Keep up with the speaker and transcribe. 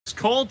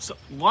Colts,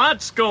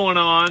 lots going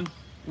on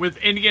with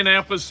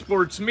Indianapolis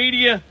sports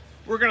media.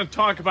 We're going to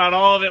talk about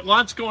all of it.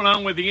 Lots going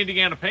on with the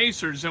Indiana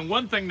Pacers. And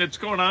one thing that's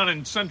going on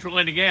in central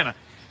Indiana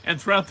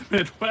and throughout the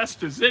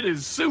Midwest is it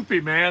is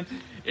soupy, man.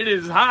 It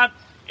is hot.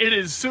 It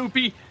is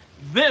soupy.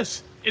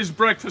 This is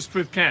Breakfast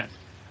with Ken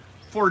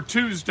for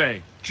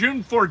Tuesday,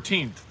 June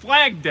 14th,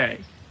 Flag Day,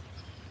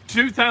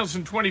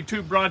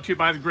 2022, brought to you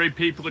by the great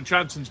people at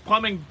Johnson's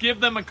Plumbing. Give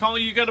them a call.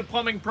 You got a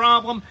plumbing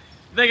problem?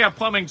 They got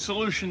plumbing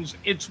solutions.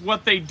 It's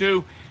what they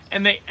do,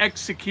 and they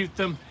execute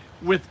them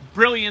with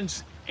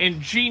brilliance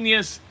and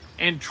genius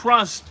and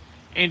trust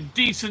and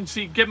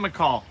decency. Give them a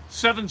call,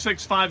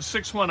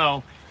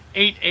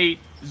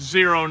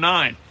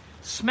 765-610-8809.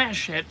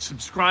 Smash that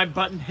subscribe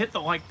button, hit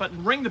the like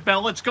button, ring the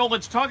bell. Let's go.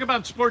 Let's talk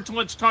about sports, and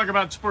let's talk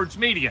about sports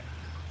media.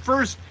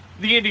 First,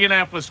 the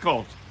Indianapolis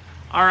Colts.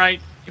 All right,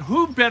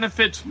 who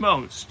benefits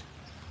most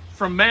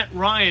from Matt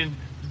Ryan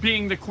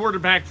being the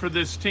quarterback for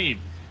this team?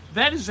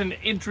 That is an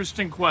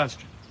interesting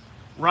question,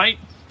 right?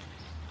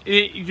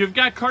 You've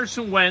got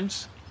Carson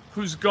Wentz,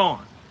 who's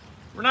gone.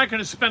 We're not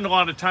going to spend a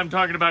lot of time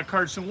talking about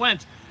Carson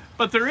Wentz,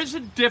 but there is a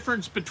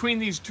difference between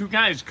these two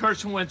guys,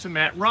 Carson Wentz and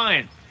Matt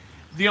Ryan.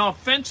 The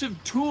offensive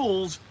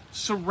tools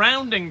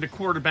surrounding the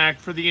quarterback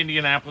for the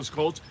Indianapolis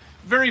Colts,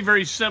 very,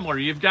 very similar.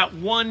 You've got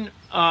you've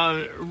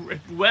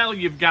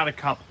got a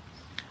couple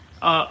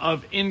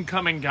of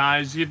incoming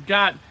guys. You've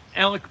got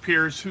Alec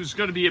Pierce, who's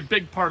going to be a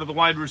big part of the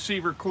wide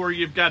receiver core.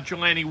 You've got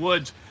Jelani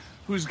Woods,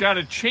 who's got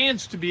a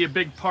chance to be a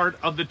big part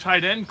of the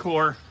tight end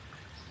core.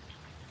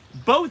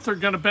 Both are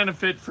going to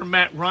benefit from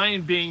Matt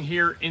Ryan being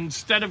here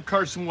instead of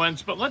Carson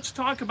Wentz. But let's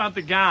talk about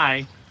the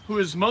guy who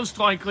is most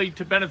likely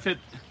to benefit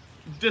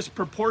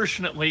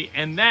disproportionately,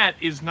 and that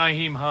is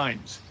Nyheim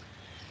Hines.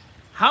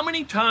 How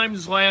many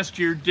times last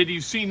year did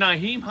you see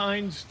Nyheim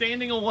Hines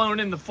standing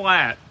alone in the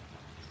flat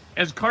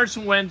as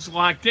Carson Wentz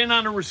locked in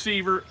on a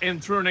receiver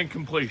and threw an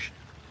incompletion?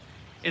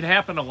 It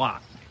happened a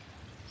lot.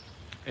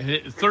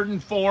 3rd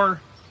and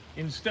 4,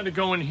 instead of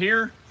going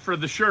here for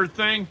the sure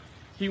thing,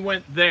 he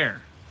went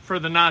there for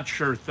the not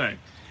sure thing.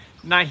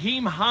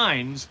 Nyheim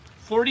Hines,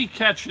 40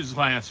 catches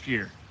last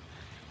year.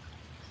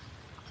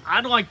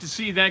 I'd like to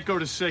see that go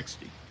to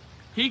 60.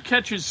 He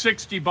catches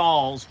 60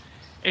 balls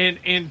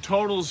and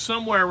totals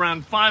somewhere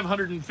around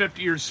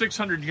 550 or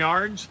 600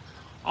 yards.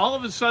 All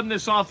of a sudden,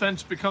 this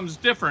offense becomes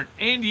different,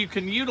 and you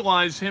can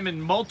utilize him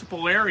in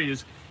multiple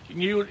areas. You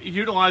can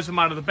utilize him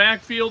out of the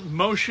backfield,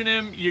 motion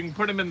him. You can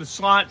put him in the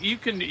slot. You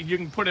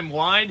can put him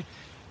wide.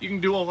 You can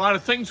do a lot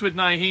of things with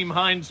Nyheim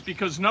Hines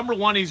because, number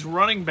one, he's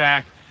running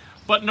back,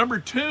 but number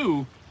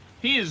two,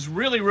 he is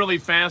really, really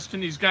fast,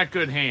 and he's got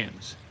good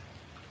hands.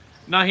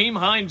 Nyheim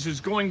Hines is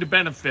going to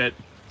benefit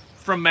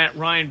from Matt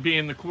Ryan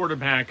being the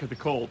quarterback of the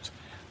Colts.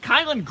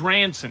 Kylen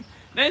Granson,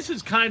 this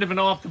is kind of an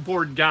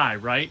off-the-board guy,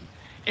 right?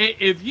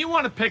 If you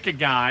want to pick a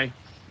guy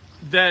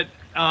that,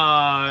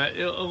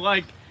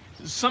 like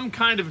some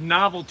kind of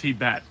novelty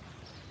bet,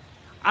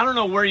 I don't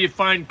know where you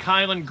find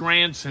Kylen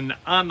Granson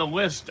on the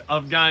list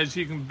of guys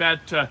you can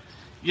bet to,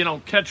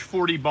 catch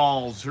 40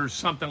 balls or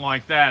something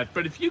like that.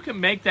 But if you can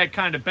make that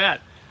kind of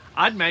bet,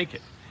 I'd make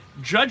it.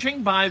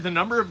 Judging by the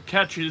number of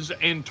catches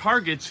and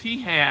targets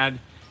he had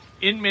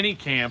in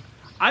minicamp,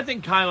 I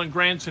think Kylen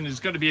Granson is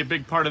going to be a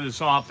big part of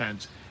this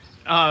offense.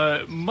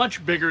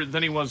 Much bigger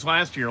than he was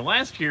last year.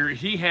 Last year,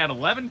 he had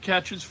 11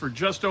 catches for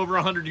just over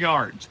 100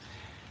 yards.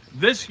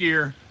 This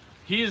year,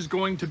 he is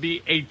going to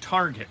be a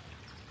target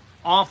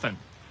often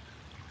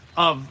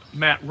of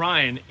Matt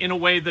Ryan in a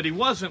way that he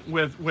wasn't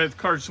with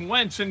Carson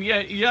Wentz. And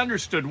you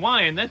understood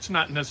why, and that's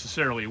not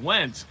necessarily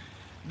Wentz.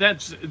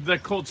 That's the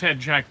Colts had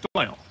Jack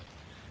Doyle.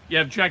 You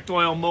have Jack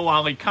Doyle, Mo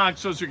Ali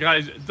Cox. Those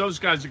guys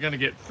are going to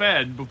get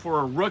fed before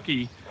a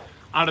rookie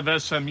out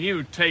of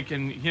SMU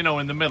taken,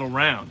 in the middle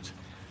rounds.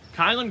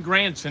 Kylen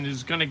Granson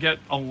is going to get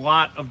a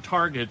lot of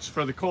targets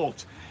for the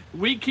Colts.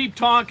 We keep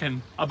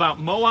talking about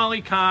Mo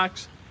Ali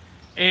Cox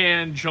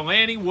and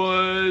Jelani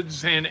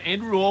Woods and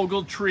Andrew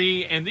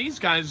Ogletree, and these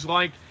guys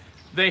like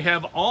they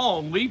have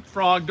all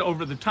leapfrogged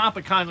over the top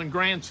of Kylen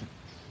Granson.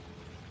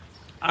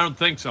 I don't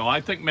think so.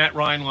 I think Matt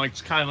Ryan likes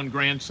Kylen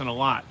Granson a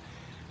lot.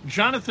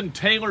 Jonathan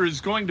Taylor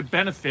is going to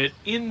benefit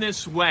in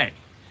this way.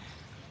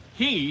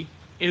 He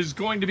is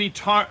going to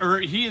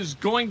he is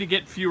going to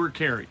get fewer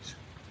carries.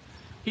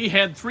 He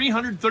had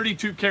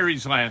 332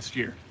 carries last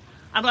year.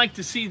 I'd like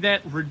to see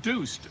that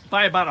reduced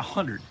by about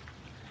 100.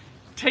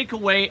 Take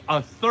away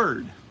a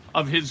third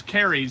of his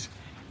carries,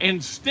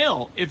 and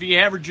still, if he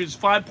averages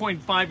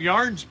 5.5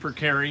 yards per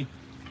carry,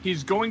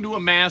 he's going to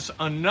amass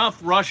enough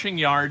rushing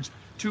yards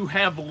to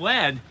have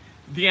led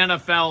the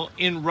NFL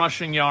in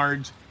rushing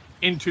yards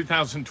in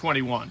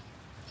 2021.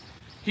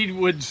 He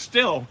would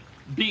still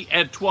be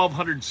at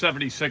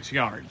 1,276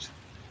 yards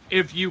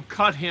if you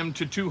cut him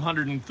to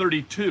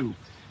 232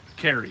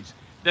 carries.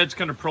 That's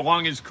going to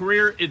prolong his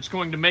career. It's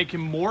going to make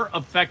him more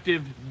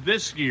effective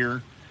this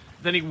year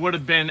than he would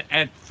have been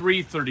at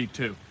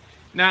 332.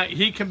 Now,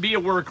 he can be a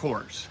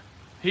workhorse.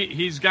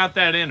 He's got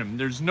that in him.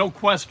 There's no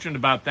question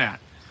about that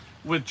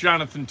with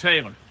Jonathan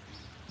Taylor.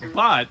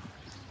 But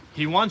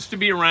He wants to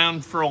be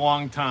around for a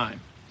long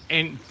time.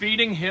 And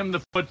feeding him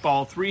the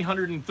football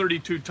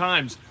 332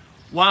 times,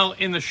 while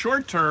in the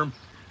short term,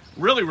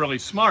 really, really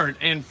smart.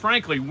 And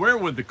frankly, where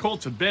would the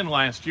Colts have been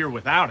last year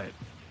without it?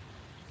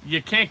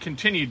 You can't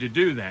continue to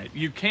do that.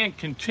 You can't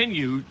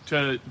continue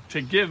to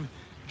give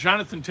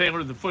Jonathan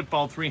Taylor the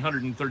football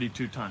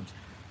 332 times.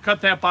 Cut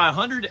that by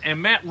 100,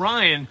 and Matt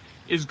Ryan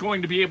is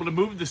going to be able to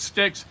move the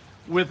sticks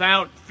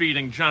without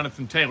feeding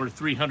Jonathan Taylor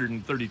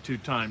 332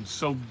 times.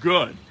 So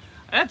good.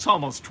 That's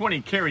almost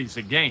 20 carries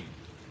a game.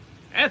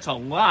 That's a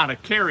lot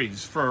of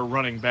carries for a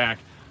running back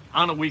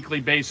on a weekly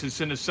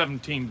basis in a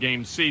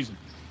 17-game season.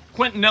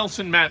 Quentin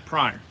Nelson, Matt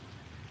Pryor.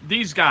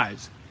 These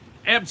guys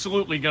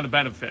absolutely going to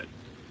benefit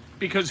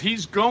because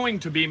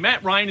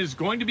Matt Ryan is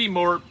going to be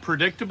more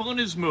predictable in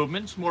his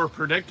movements, more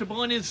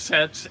predictable in his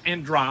sets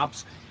and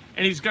drops,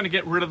 and he's going to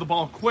get rid of the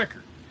ball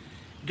quicker.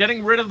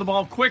 Getting rid of the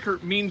ball quicker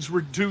means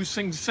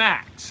reducing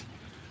sacks,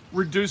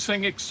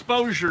 reducing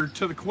exposure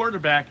to the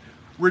quarterback,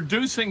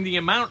 reducing the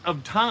amount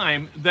of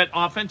time that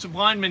offensive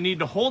linemen need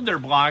to hold their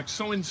blocks.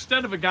 So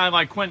instead of a guy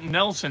like Quentin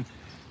Nelson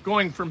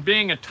going from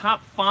being a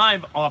top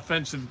 5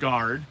 offensive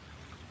guard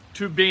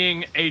to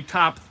being a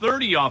top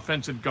 30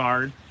 offensive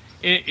guard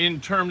in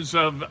terms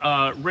of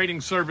rating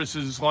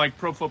services like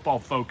Pro Football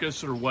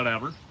Focus or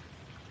whatever,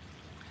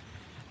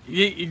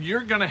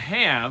 you're going to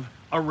have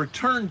a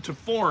return to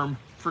form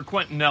for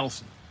Quentin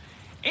Nelson.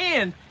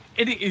 And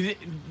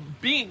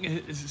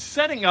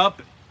setting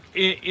up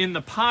in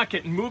the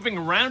pocket and moving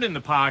around in the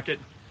pocket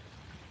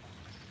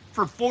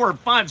for 4 or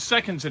 5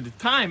 seconds at a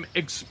time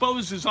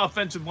exposes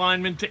offensive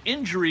linemen to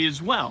injury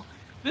as well.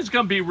 This is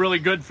going to be really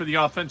good for the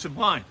offensive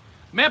line.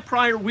 Matt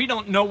Pryor, we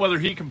don't know whether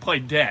he can play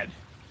dead,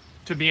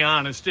 to be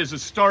honest, as a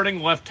starting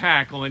left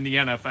tackle in the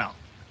NFL.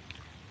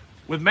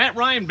 With Matt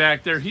Ryan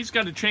back there, he's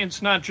got a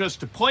chance not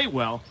just to play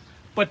well,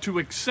 but to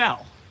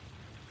excel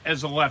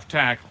as a left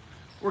tackle.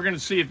 We're going to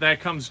see if that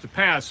comes to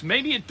pass.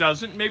 Maybe it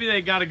doesn't. Maybe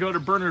they got to go to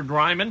Bernard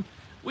Ryman.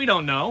 We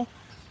don't know.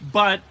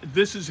 But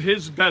this is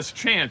his best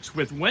chance.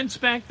 With Wentz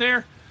back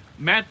there,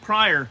 Matt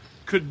Pryor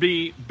could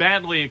be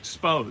badly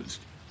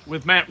exposed.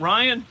 With Matt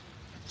Ryan,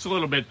 it's a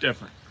little bit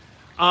different.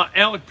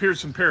 Alec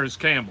Pierce and Paris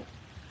Campbell,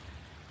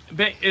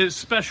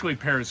 especially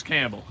Paris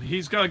Campbell.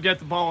 He's got to get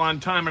the ball on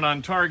time and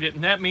on target,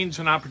 and that means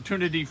an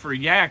opportunity for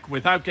Yak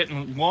without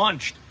getting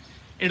launched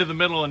into the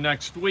middle of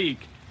next week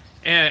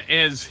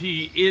as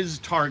he is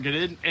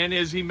targeted and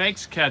as he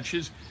makes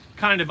catches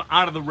kind of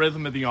out of the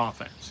rhythm of the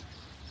offense,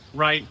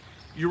 right?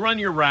 You run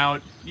your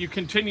route, you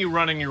continue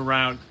running your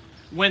route.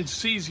 Wentz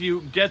sees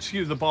you, gets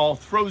you the ball,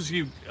 throws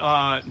you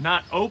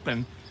not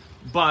open,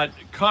 but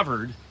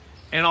covered,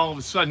 and all of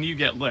a sudden you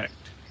get licked.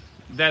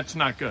 That's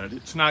not good.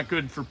 It's not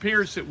good for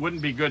Pierce. It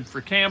wouldn't be good for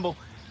Campbell.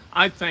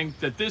 I think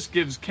that this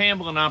gives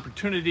Campbell an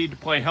opportunity to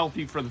play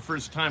healthy for the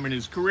first time in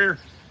his career.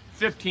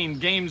 15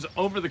 games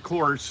over the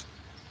course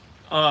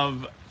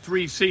of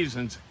 3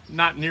 seasons,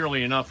 not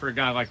nearly enough for a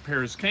guy like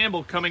Paris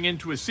Campbell coming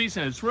into a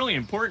season. It's really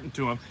important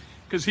to him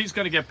because he's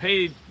going to get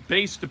paid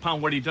based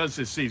upon what he does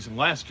this season,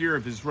 last year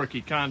of his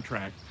rookie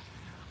contract.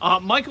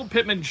 Michael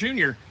Pittman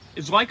Jr.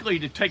 is likely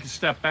to take a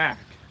step back.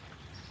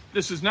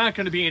 This is not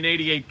going to be an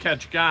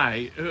 88-catch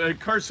guy.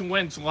 Carson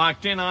Wentz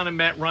locked in on him.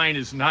 Matt Ryan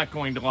is not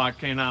going to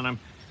lock in on him.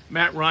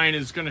 Matt Ryan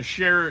is going to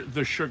share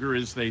the sugar,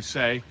 as they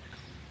say.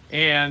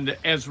 And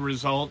as a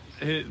result,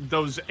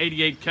 those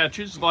 88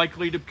 catches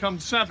likely to become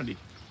 70.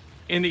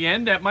 In the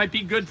end, that might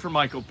be good for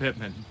Michael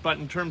Pittman. But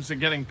in terms of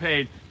getting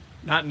paid,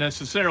 not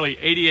necessarily.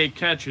 88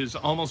 catches,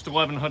 almost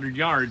 1,100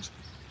 yards,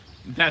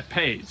 that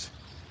pays.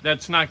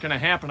 That's not going to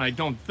happen, I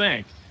don't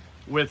think,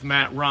 with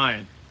Matt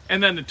Ryan.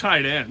 And then the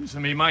tight ends. I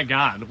mean, my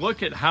God,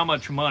 look at how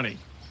much money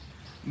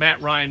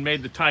Matt Ryan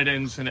made the tight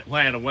ends in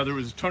Atlanta, whether it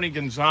was Tony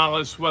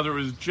Gonzalez, whether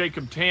it was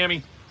Jacob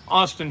Tamme,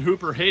 Austin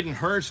Hooper, Hayden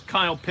Hurst,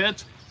 Kyle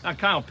Pitts. Now,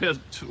 Kyle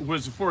Pitts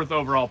was the 4th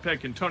overall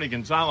pick, and Tony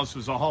Gonzalez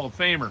was a Hall of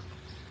Famer.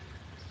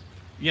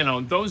 You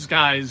know, those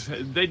guys,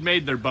 they'd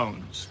made their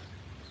bones,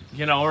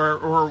 you know,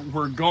 or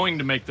were going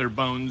to make their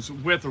bones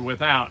with or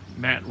without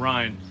Matt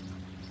Ryan.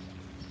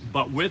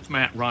 But with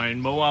Matt Ryan,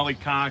 Mo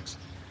Alley-Cox,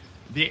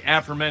 the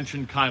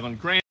aforementioned Kylan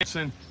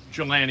Granson,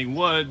 Jelani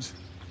Woods,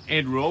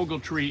 Andrew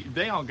Ogletree,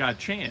 they all got a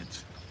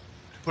chance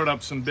to put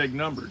up some big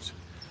numbers.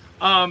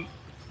 Want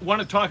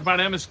to talk about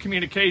Emmis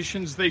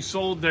Communications. They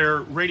sold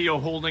their radio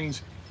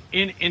holdings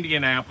in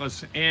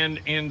Indianapolis,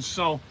 and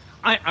so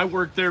I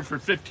worked there for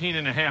 15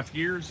 and a half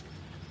years,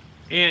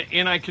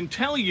 and I can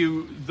tell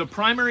you the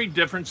primary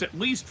difference, at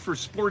least for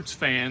sports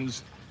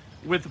fans,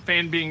 with the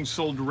fan being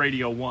sold to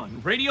Radio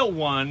One. Radio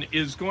One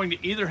is going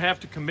to either have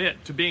to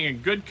commit to being a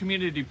good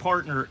community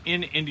partner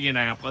in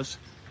Indianapolis,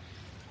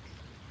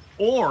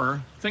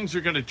 or things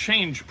are going to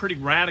change pretty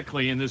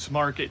radically in this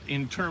market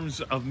in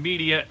terms of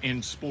media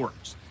and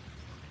sports.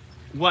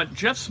 What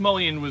Jeff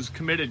Smullian was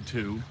committed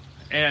to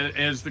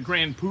as the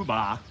grand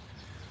poobah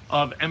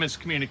of Emmis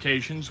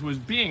Communications was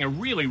being a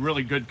really,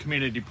 really good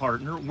community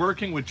partner,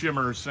 working with Jim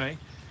Irsay,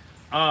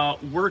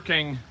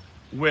 working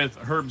with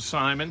Herb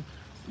Simon,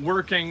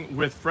 working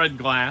with Fred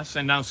Glass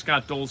and now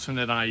Scott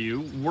Dolson at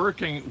IU,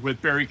 working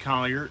with Barry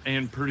Collier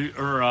and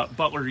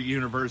Butler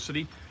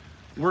University,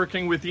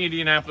 working with the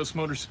Indianapolis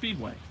Motor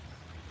Speedway.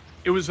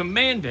 It was a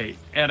mandate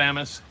at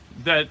Emmis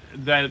that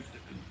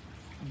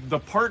the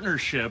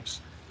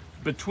partnerships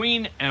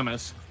between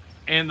Emmis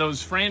and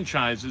those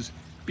franchises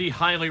be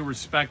highly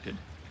respected.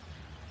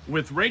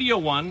 With Radio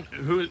One,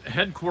 who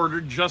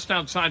headquartered just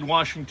outside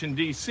Washington,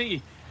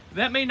 D.C.,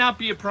 that may not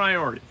be a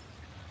priority.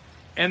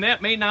 And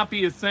that may not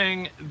be a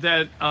thing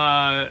that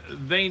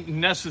they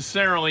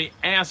necessarily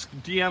ask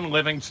Deanne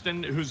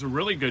Livingston, who's a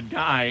really good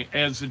guy,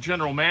 as the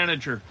general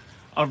manager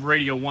of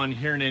Radio One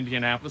here in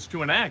Indianapolis,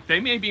 to enact. They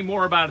may be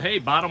more about, hey,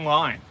 bottom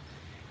line.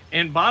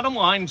 And bottom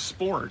line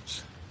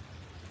sports,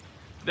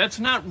 that's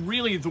not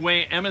really the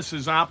way Emmis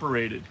has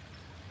operated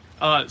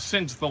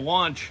since the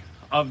launch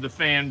of the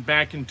Fan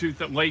back in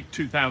late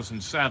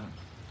 2007.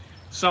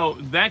 So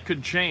that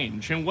could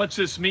change. And what's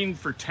this mean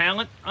for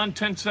talent on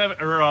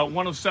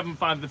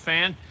 107.5 The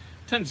Fan?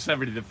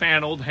 1070 The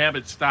Fan, old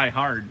habits die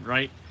hard,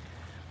 right?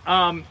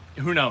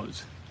 Who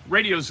knows?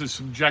 Radio's a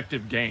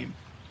subjective game.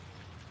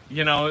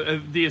 You know,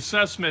 the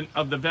assessment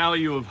of the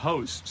value of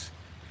hosts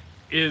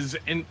is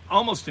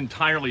almost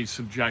entirely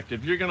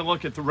subjective. You're going to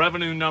look at the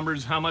revenue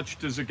numbers. How much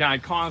does a guy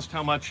cost?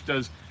 How much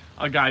does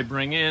a guy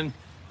bring in?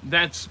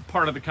 That's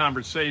part of the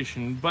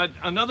conversation. But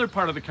another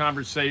part of the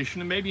conversation,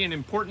 and maybe an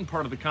important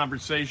part of the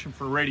conversation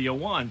for Radio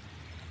One,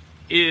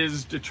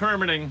 is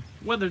determining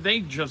whether they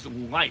just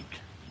like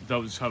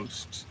those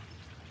hosts.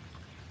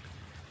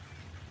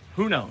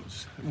 Who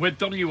knows? With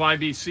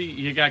WIBC,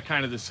 you got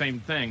kind of the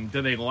same thing.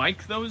 Do they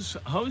like those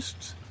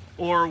hosts,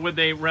 or would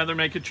they rather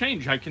make a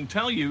change? I can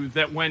tell you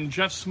that when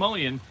Jeff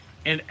Smulyan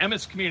and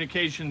Emmis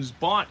Communications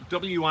bought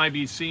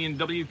WIBC and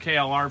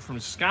WKLR from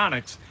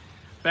Sconix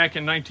back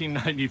in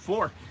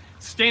 1994,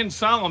 Stan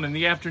Solomon,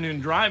 the afternoon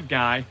drive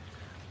guy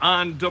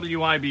on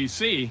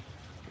WIBC,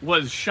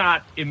 was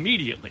shot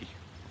immediately,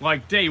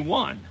 like day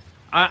one.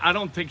 I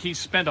don't think he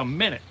spent a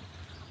minute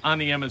on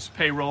the Emmis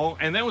payroll,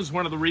 and that was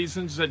one of the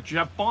reasons that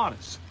Jeff bought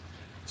us.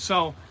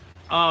 So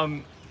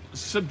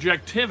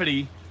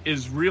subjectivity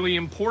is really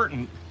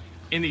important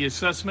in the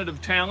assessment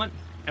of talent,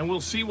 and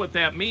we'll see what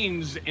that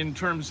means in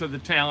terms of the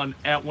talent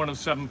at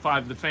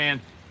 107.5 The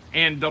Fan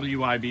and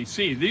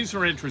WIBC. These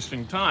are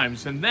interesting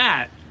times, and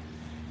that,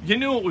 you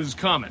knew it was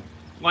coming.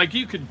 Like,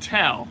 you could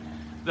tell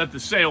that the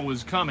sale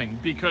was coming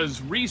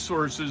because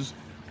resources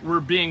were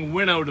being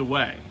winnowed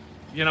away.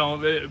 You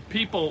know,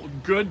 people,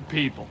 good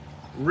people,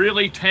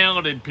 really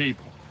talented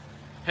people,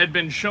 had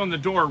been shown the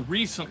door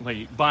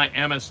recently by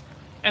Emmis,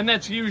 and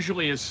that's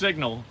usually a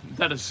signal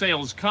that a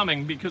sale is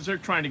coming because they're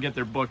trying to get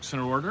their books in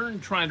order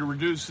and trying to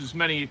reduce as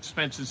many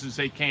expenses as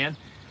they can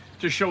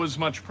to show as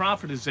much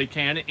profit as they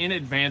can in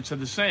advance of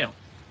the sale.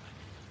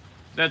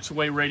 That's the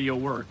way radio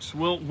works.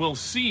 We'll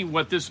see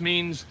what this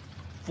means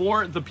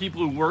for the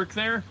people who work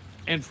there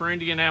and for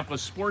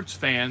Indianapolis sports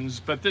fans,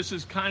 but this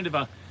is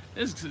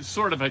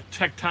sort of a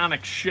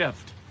tectonic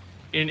shift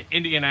in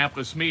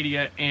Indianapolis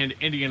media and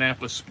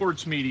Indianapolis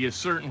sports media,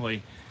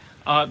 certainly.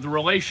 The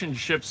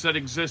relationships that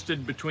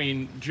existed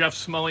between Jeff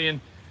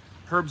Smulyan,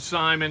 Herb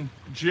Simon,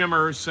 Jim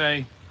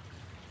Irsay,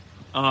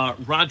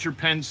 Roger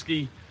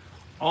Penske,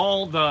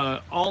 all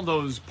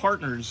those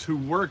partners who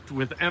worked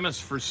with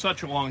Emmis for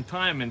such a long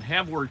time and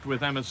have worked with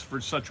Emmis for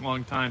such a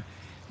long time,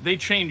 they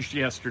changed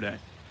yesterday.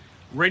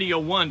 Radio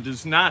One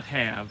does not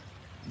have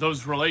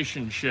those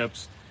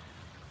relationships.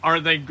 Are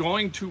they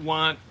going to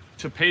want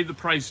to pay the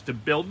price to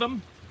build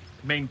them,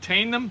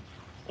 maintain them,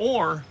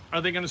 or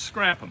are they going to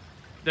scrap them?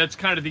 That's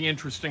kind of the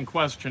interesting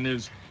question,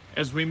 is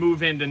as we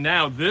move into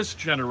now this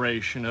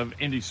generation of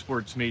indie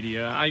sports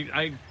media.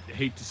 I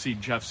hate to see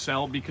Jeff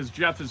sell because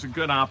Jeff is a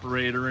good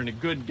operator and a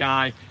good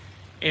guy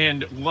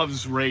and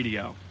loves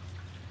radio.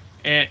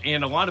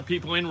 And a lot of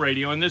people in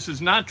radio, and this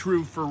is not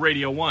true for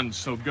Radio One,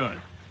 so good.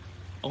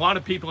 A lot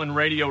of people in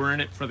radio are in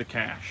it for the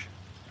cash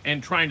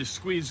and trying to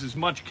squeeze as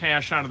much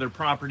cash out of their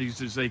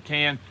properties as they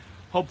can.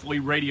 Hopefully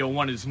Radio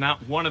One is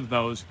not one of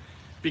those,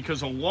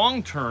 because a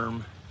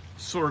long-term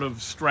sort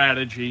of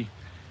strategy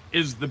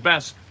is the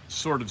best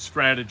sort of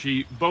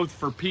strategy, both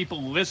for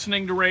people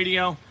listening to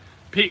radio,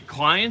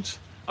 clients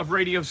of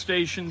radio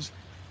stations,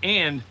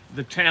 and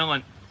the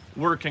talent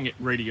working at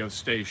radio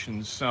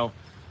stations. So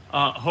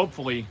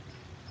hopefully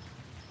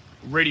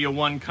Radio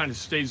One kind of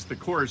stays the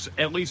course,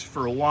 at least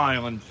for a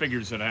while, and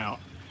figures it out.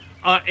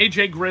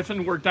 A.J.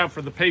 Griffin worked out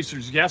for the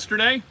Pacers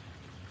yesterday.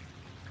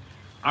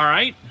 All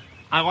right.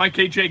 I like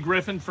A.J.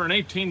 Griffin for an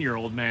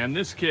 18-year-old, man.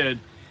 This kid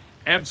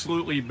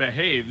absolutely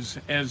behaves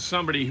as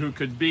somebody who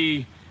could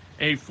be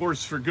a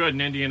force for good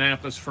in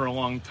Indianapolis for a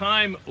long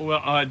time.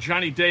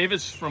 Johnny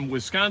Davis from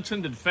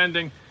Wisconsin,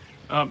 defending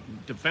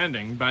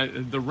by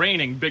the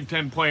reigning Big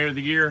Ten Player of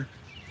the Year.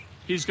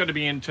 He's going to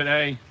be in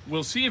today.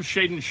 We'll see if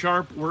Shaden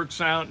Sharp works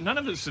out. None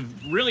of us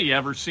have really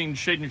ever seen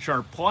Shaden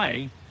Sharp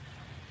play.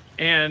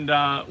 And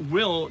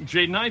will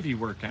Jaden Ivey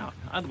work out?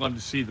 I'd love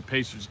to see the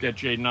Pacers get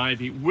Jaden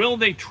Ivey. Will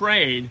they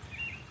trade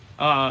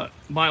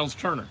Miles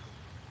Turner?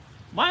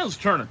 Miles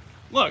Turner.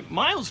 Look,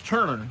 Miles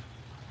Turner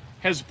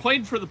has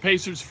played for the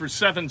Pacers for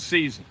 7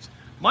 seasons.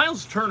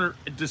 Miles Turner,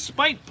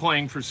 despite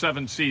playing for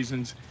 7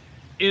 seasons,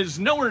 is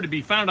nowhere to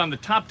be found on the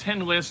top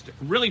 10 list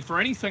really for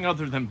anything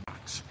other than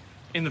Bucks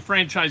in the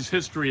franchise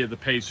history of the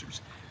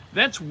Pacers.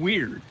 That's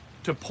weird,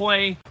 to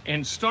play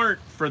and start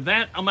for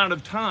that amount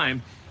of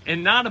time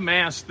and not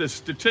amass the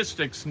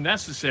statistics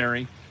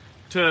necessary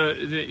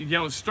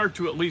to start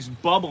to at least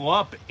bubble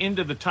up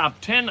into the top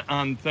 10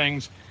 on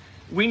things.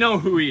 We know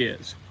who he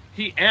is.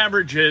 He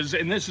averages,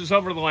 and this is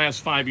over the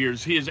last 5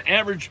 years, he has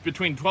averaged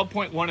between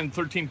 12.1 and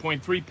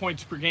 13.3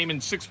 points per game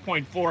and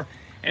 6.4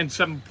 and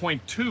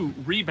 7.2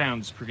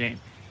 rebounds per game.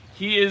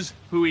 He is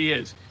who he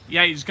is.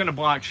 Yeah, he's going to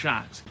block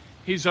shots.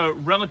 He's a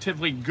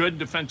relatively good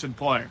defensive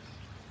player.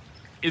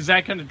 Is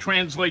that going to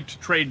translate to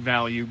trade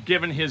value,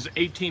 given his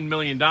 $18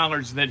 million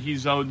that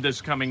he's owed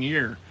this coming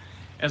year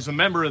as a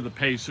member of the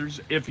Pacers,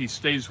 if he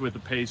stays with the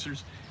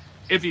Pacers?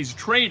 If he's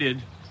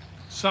traded,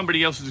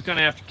 somebody else is going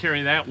to have to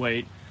carry that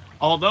weight,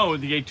 although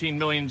the $18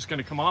 million is going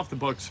to come off the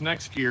books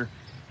next year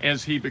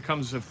as he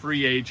becomes a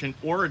free agent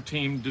or a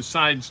team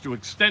decides to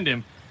extend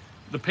him.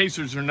 The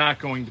Pacers are not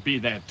going to be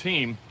that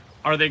team.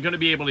 Are they going to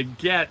be able to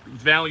get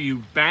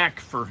value back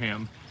for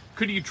him?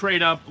 Could you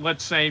trade up,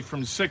 let's say,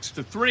 from 6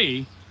 to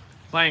 3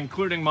 by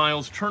including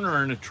Miles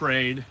Turner in a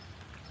trade?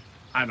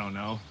 I don't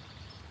know.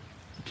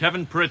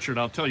 Kevin Pritchard,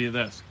 I'll tell you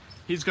this.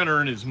 He's going to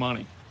earn his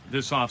money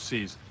this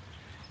offseason.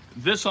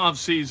 This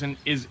offseason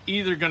is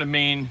either going to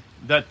mean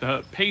that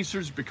the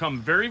Pacers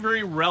become very,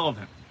 very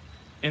relevant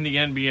in the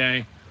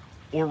NBA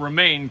or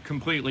remain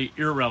completely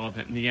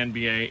irrelevant in the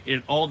NBA.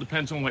 It all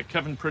depends on what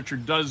Kevin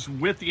Pritchard does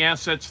with the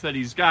assets that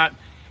he's got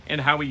and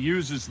how he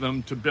uses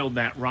them to build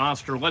that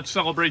roster. Let's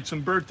celebrate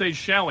some birthdays,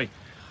 shall we?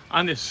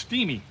 On this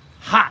steamy,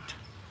 hot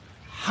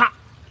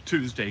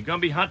Tuesday. Gonna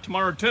be hot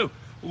tomorrow too.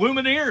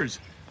 Lumineers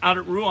out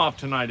at Ruoff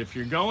tonight. If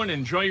you're going,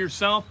 enjoy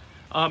yourself.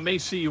 May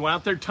see you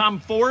out there. Tom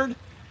Ford,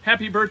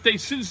 happy birthday.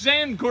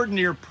 Suzanne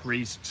Gordonier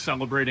Priest,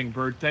 celebrating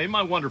birthday.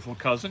 My wonderful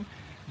cousin.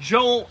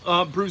 Joel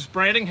Bruce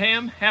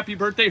Brandingham, happy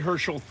birthday.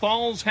 Herschel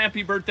Falls,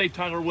 happy birthday.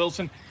 Tyler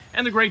Wilson.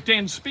 And the great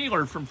Dan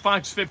Spieler from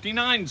Fox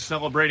 59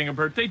 celebrating a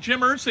birthday. Jim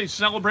Irsay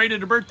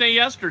celebrated a birthday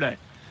yesterday.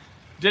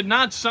 Did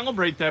not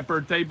celebrate that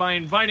birthday by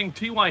inviting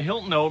T.Y.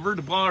 Hilton over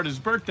to blow out his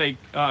birthday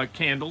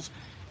candles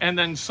and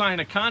then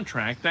sign a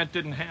contract. That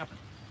didn't happen.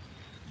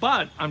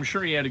 But I'm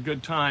sure he had a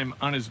good time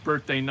on his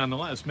birthday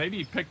nonetheless. Maybe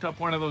he picked up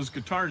one of those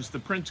guitars, the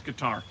Prince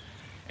guitar,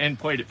 and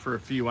played it for a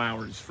few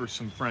hours for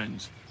some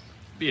friends.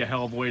 Be a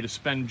hell of a way to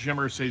spend Jim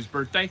Irsay's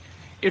birthday.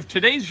 If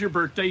today's your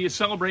birthday, you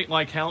celebrate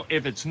like hell.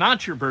 If it's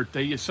not your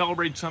birthday, you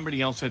celebrate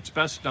somebody else. That's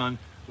best done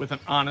with an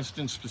honest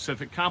and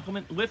specific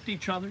compliment. Lift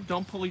each other.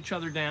 Don't pull each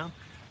other down.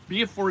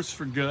 Be a force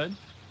for good.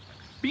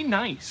 Be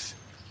nice.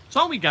 That's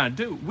all we got to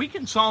do. We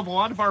can solve a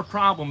lot of our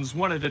problems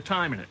one at a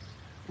time in it,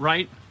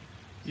 right?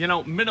 You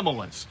know,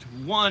 minimalist.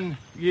 One,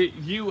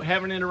 you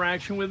have an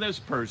interaction with this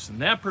person.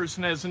 That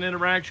person has an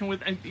interaction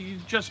with, and you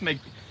just make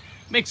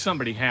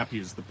somebody happy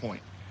is the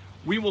point.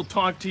 We will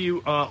talk to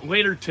you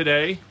later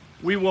today.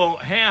 We will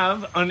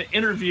have an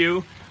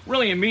interview,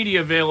 really a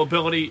media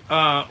availability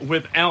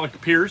with Alec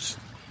Pierce.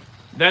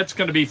 That's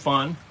going to be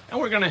fun. And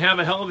we're going to have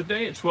a hell of a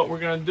day. It's what we're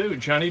going to do.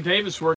 Johnny Davis,